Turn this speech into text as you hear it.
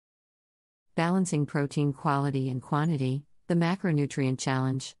Balancing Protein Quality and Quantity, the Macronutrient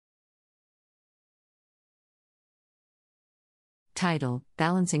Challenge. Title: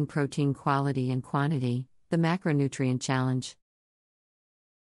 Balancing Protein Quality and Quantity, the Macronutrient Challenge.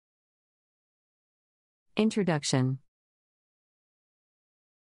 Introduction.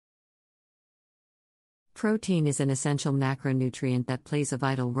 Protein is an essential macronutrient that plays a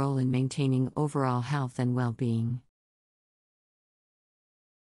vital role in maintaining overall health and well-being.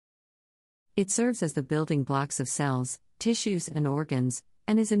 It serves as the building blocks of cells, tissues, and organs,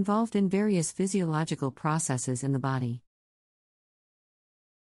 and is involved in various physiological processes in the body.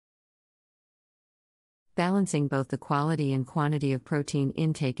 Balancing both the quality and quantity of protein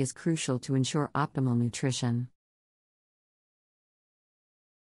intake is crucial to ensure optimal nutrition.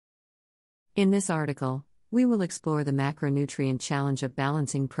 In this article, we will explore the macronutrient challenge of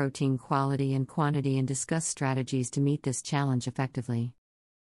balancing protein quality and quantity and discuss strategies to meet this challenge effectively.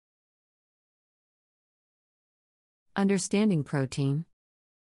 Understanding protein.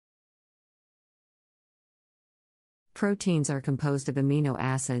 Proteins are composed of amino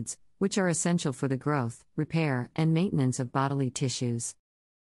acids, which are essential for the growth, repair, and maintenance of bodily tissues.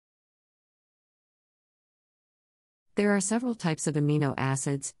 There are several types of amino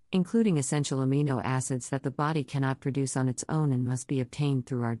acids, including essential amino acids that the body cannot produce on its own and must be obtained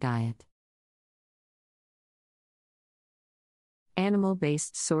through our diet.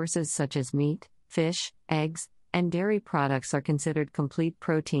 Animal-based sources such as meat, fish, eggs, and dairy products are considered complete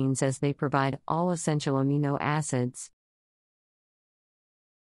proteins as they provide all essential amino acids.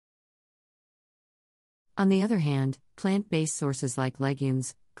 On the other hand, plant-based sources like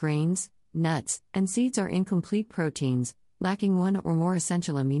legumes, grains, nuts, and seeds are incomplete proteins, lacking one or more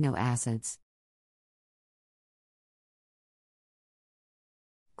essential amino acids.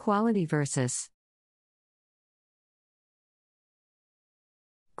 Quality versus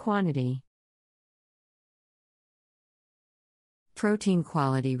quantity. Protein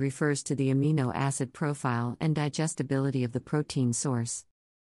quality refers to the amino acid profile and digestibility of the protein source,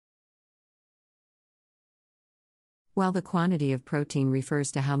 while the quantity of protein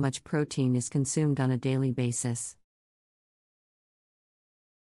refers to how much protein is consumed on a daily basis.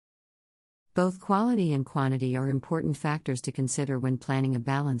 Both quality and quantity are important factors to consider when planning a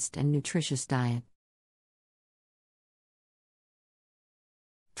balanced and nutritious diet.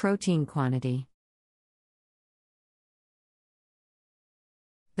 Protein quantity.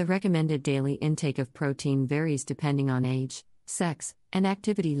 The recommended daily intake of protein varies depending on age, sex, and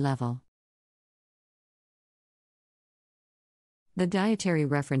activity level. The Dietary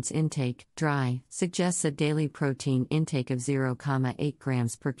Reference Intake (DRI) suggests a daily protein intake of 0.8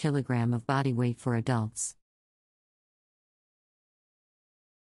 grams per kilogram of body weight for adults.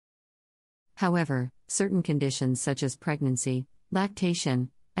 However, certain conditions such as pregnancy,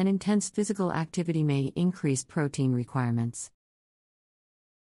 lactation, and intense physical activity may increase protein requirements.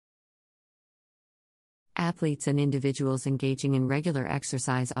 Athletes and individuals engaging in regular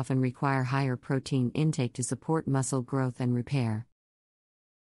exercise often require higher protein intake to support muscle growth and repair.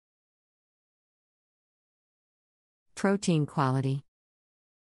 Protein quality.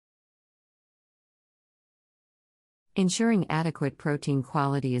 Ensuring adequate protein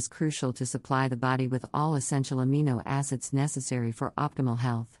quality is crucial to supply the body with all essential amino acids necessary for optimal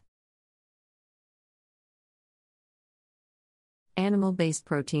health. Animal-based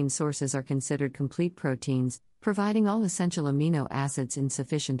protein sources are considered complete proteins, providing all essential amino acids in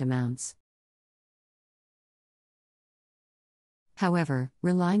sufficient amounts. However,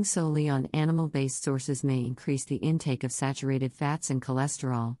 relying solely on animal-based sources may increase the intake of saturated fats and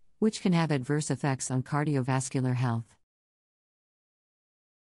cholesterol, which can have adverse effects on cardiovascular health.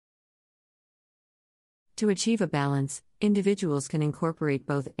 To achieve a balance, individuals can incorporate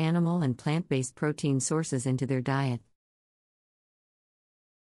both animal and plant-based protein sources into their diet.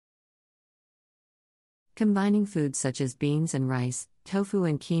 Combining foods such as beans and rice, tofu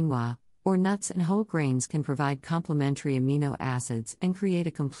and quinoa, or nuts and whole grains can provide complementary amino acids and create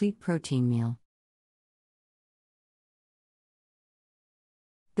a complete protein meal.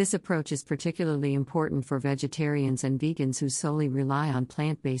 This approach is particularly important for vegetarians and vegans who solely rely on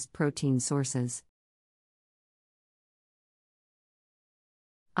plant-based protein sources.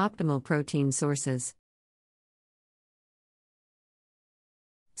 Optimal protein sources.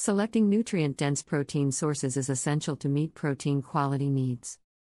 Selecting nutrient-dense protein sources is essential to meet protein quality needs.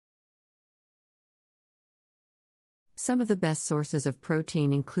 Some of the best sources of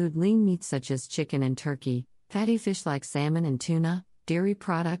protein include lean meats such as chicken and turkey, fatty fish like salmon and tuna, dairy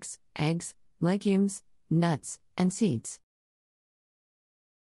products, eggs, legumes, nuts, and seeds.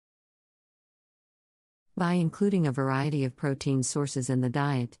 By including a variety of protein sources in the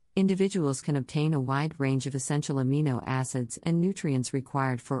diet, individuals can obtain a wide range of essential amino acids and nutrients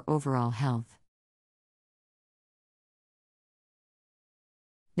required for overall health.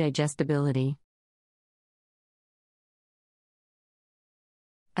 Digestibility.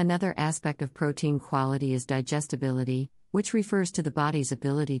 Another aspect of protein quality is digestibility, which refers to the body's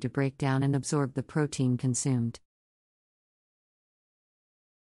ability to break down and absorb the protein consumed.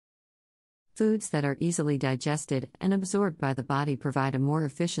 Foods that are easily digested and absorbed by the body provide a more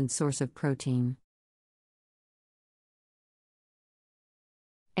efficient source of protein.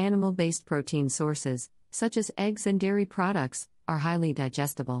 Animal-based protein sources, such as eggs and dairy products, are highly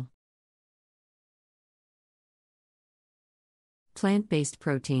digestible. Plant-based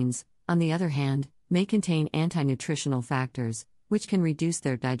proteins, on the other hand, may contain anti-nutritional factors, which can reduce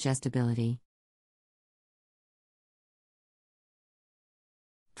their digestibility.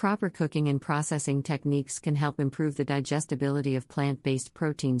 Proper cooking and processing techniques can help improve the digestibility of plant-based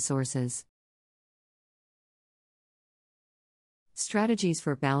protein sources. Strategies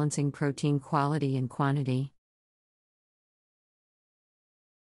for balancing protein quality and quantity.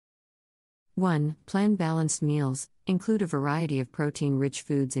 1. Plan balanced meals. Include a variety of protein-rich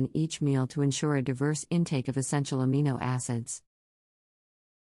foods in each meal to ensure a diverse intake of essential amino acids.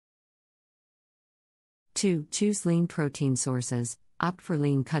 2. Choose lean protein sources. Opt for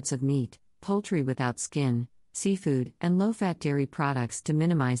lean cuts of meat, poultry without skin, seafood, and low-fat dairy products to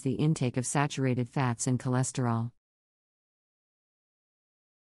minimize the intake of saturated fats and cholesterol.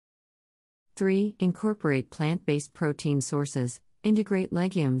 3. Incorporate plant-based protein sources. Integrate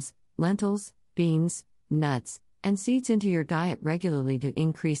legumes, lentils, beans, nuts, and seeds into your diet regularly to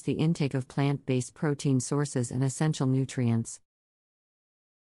increase the intake of plant-based protein sources and essential nutrients.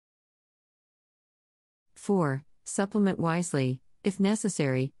 4. Supplement wisely. If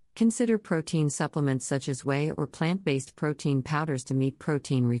necessary, consider protein supplements such as whey or plant-based protein powders to meet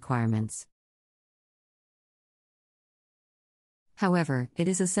protein requirements. However, it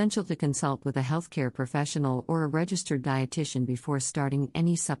is essential to consult with a healthcare professional or a registered dietitian before starting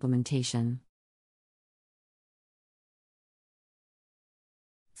any supplementation.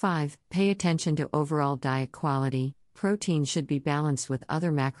 5. Pay attention to overall diet quality. Protein should be balanced with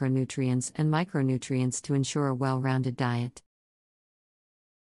other macronutrients and micronutrients to ensure a well-rounded diet.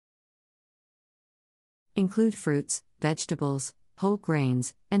 Include fruits, vegetables, whole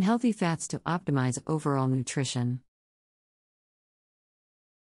grains, and healthy fats to optimize overall nutrition.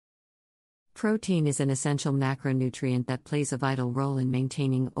 Protein is an essential macronutrient that plays a vital role in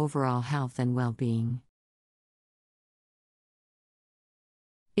maintaining overall health and well-being.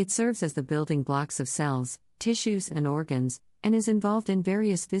 It serves as the building blocks of cells, tissues, and organs, and is involved in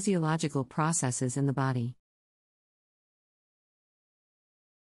various physiological processes in the body.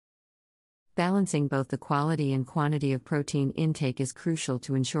 Balancing both the quality and quantity of protein intake is crucial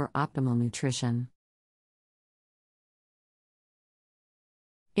to ensure optimal nutrition.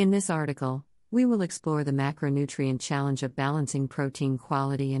 In this article, we will explore the macronutrient challenge of balancing protein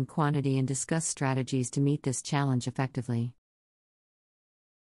quality and quantity and discuss strategies to meet this challenge effectively.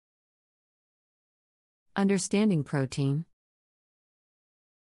 Understanding protein.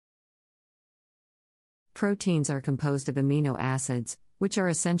 Proteins are composed of amino acids, which are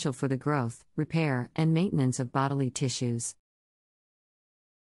essential for the growth, repair, and maintenance of bodily tissues.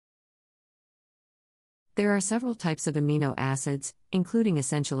 There are several types of amino acids, including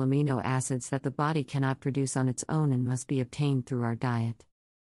essential amino acids that the body cannot produce on its own and must be obtained through our diet.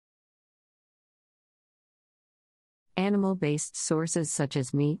 Animal-based sources such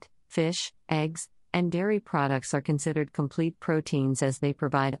as meat, fish, eggs, and dairy products are considered complete proteins as they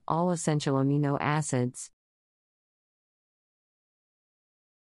provide all essential amino acids.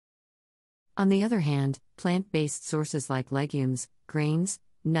 On the other hand, plant-based sources like legumes, grains,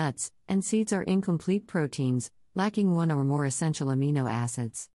 nuts, and seeds are incomplete proteins, lacking one or more essential amino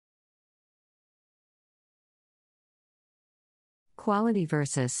acids. Quality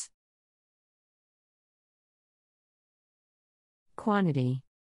versus quantity.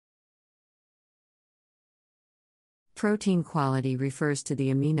 Protein quality refers to the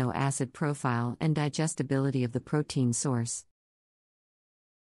amino acid profile and digestibility of the protein source,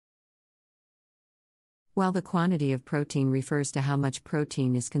 while the quantity of protein refers to how much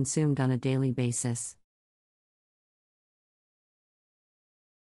protein is consumed on a daily basis.